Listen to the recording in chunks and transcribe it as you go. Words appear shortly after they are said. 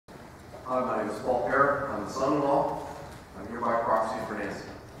Hi, my name is Paire. I'm the son-in-law. I'm here by proxy for Nancy.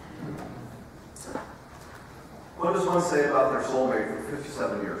 What does one say about their soulmate for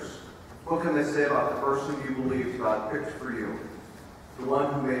 57 years? What can they say about the person you believed God picked for you? The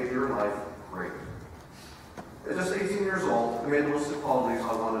one who made your life great. At just 18 years old, I made a list of qualities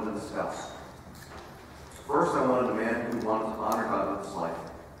I wanted in a spouse. First, I wanted a man who wanted to honor God with his life.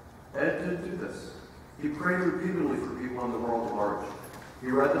 Ed did do this. He prayed repeatedly for people in the world at large. He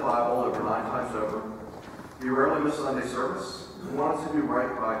read the Bible over 9 times over. He rarely missed Sunday service and wanted to do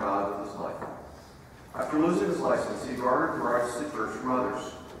right by God with his life. After losing his license, he garnered rights to church from others.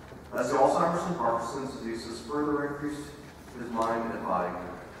 As the Alzheimer's and Parkinson's diseases further increased his mind and body,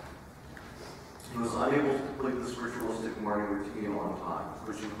 he was unable to complete the ritualistic morning routine on time,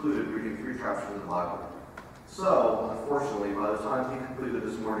 which included reading 3 chapters of the Bible. So, unfortunately, by the time he completed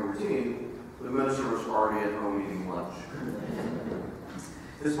his morning routine, the minister was already at home eating lunch.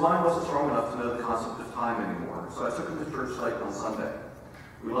 His mind wasn't strong enough to know the concept of time anymore, so I took him to church site on Sunday.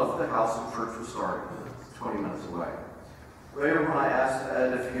 We left the house and church was starting, 20 minutes away. Later, when I asked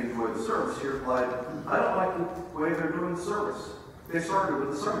Ed if he enjoyed the service, he replied, "I don't like the way they're doing the service. They started with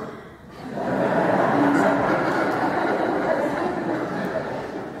the sermon."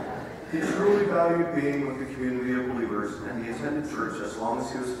 He truly valued being with a community of believers, and he attended church as long as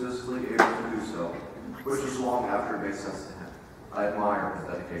he was physically able to do so, which was long after it made sense to him. I admire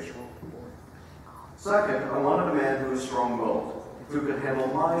his dedication. Second, I wanted a man who was strong-willed, who could handle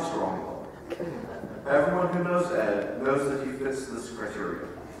my strong will. Everyone who knows Ed knows that he fits this criteria.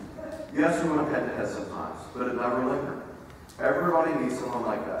 Yes, we went head-to-head sometimes, but it never lingered. Everybody needs someone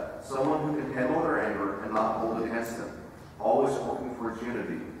like that, someone who can handle their anger and not hold it against them, always working towards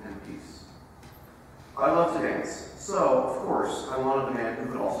unity and peace. I love to dance, so, of course, I wanted a man who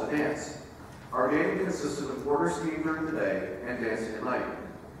could also dance. Our dating consisted of water skiing during the day and dancing at night.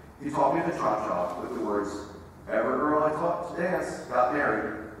 He taught me the cha-cha with the words, "Every girl I taught to dance got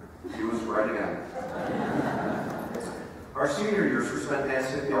married." He was right again. Our senior years were spent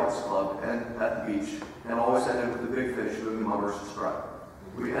dancing at the Elks Club and at the beach, and always ended with the big finish of the mummers and strut.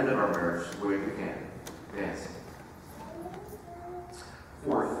 We ended our marriage the way we began, dancing.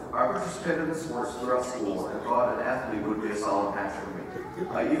 Fourth, I participated in sports throughout school and thought an athlete would be a solid match for me.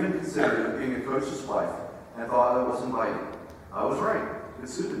 I even considered being a coach's wife and thought I was inviting. I was right. It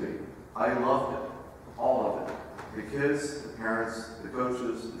suited me. I loved it. All of it. The kids, the parents, the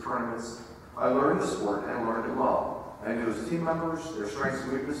coaches, the tournaments. I learned the sport and learned it well. I knew his team members, their strengths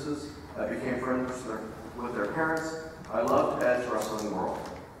and weaknesses. I became friends with their parents. I loved Ed's wrestling world.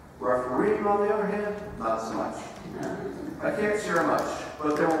 Refereeing, on the other hand, not so much. I can't share much,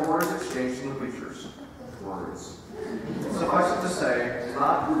 but there were words exchanged in the bleachers. Words. Suffice it to say,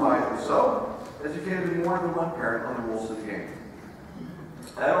 not widely so, educated more than one parent on the rules of the game.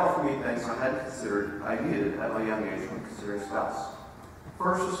 Ed offered me things I hadn't considered I needed at my young age when considering a spouse.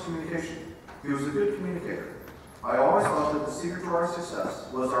 First was communication. He was a good communicator. I always thought that the secret to our success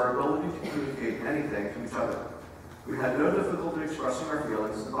was our ability to communicate anything to each other. We had no difficulty expressing our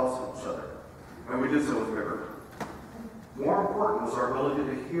feelings and thoughts with each other, and we did so with vigor. More important was our ability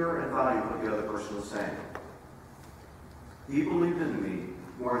to hear and value what the other person was saying. He believed in me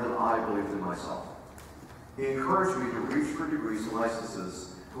more than I believed in myself. He encouraged me to reach for degrees and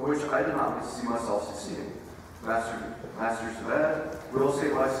licenses for which I did not see myself succeeding. Masters of Ed, real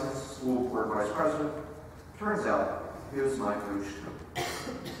estate license, school board vice president. Turns out, he was my coach too.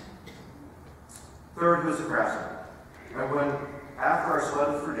 Third, he was a craftsman. And when, after I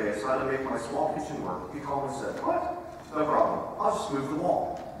sweated for days how to make my small kitchen work, he calmly said, "What? No problem. I'll just move the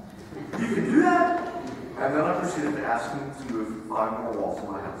wall." "You can do that?" And then I proceeded to ask him to move 5 more walls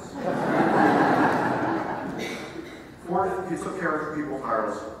in my house. Fourth, he took care of people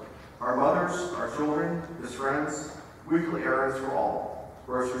tirelessly. Our mothers, our children, his friends, weekly errands for all,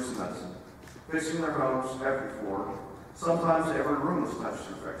 groceries and medicine. Fixing their homes, every floor. Sometimes every room was touched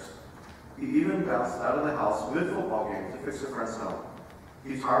or fixed. He even bounced out of the house mid-football game to fix a friend's home.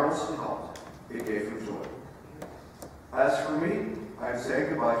 He tirelessly helped. It gave him joy. As for me, I am saying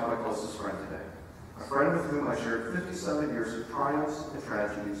goodbye to my closest friend today. A friend with whom I shared 57 years of triumphs and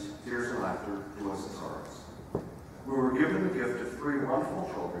tragedies, tears and laughter, joys and sorrows. We were given the gift of 3 wonderful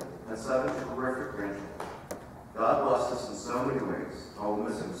children and 7 terrific grandchildren. God blessed us in so many ways. I will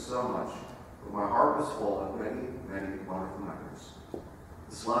miss him so much, but my heart was full of many, many wonderful memories.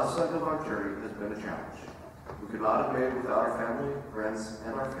 This last leg of our journey has been a challenge. We could not have made it without our family, friends,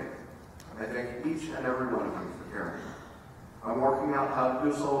 and our faith. I thank each and every one of you for caring. I'm working out how to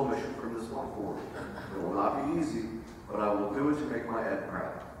do a solo mission from this point forward. It will not be easy, but I will do it to make my Ed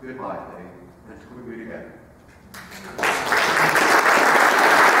proud. Goodbye, Dave, until we meet again.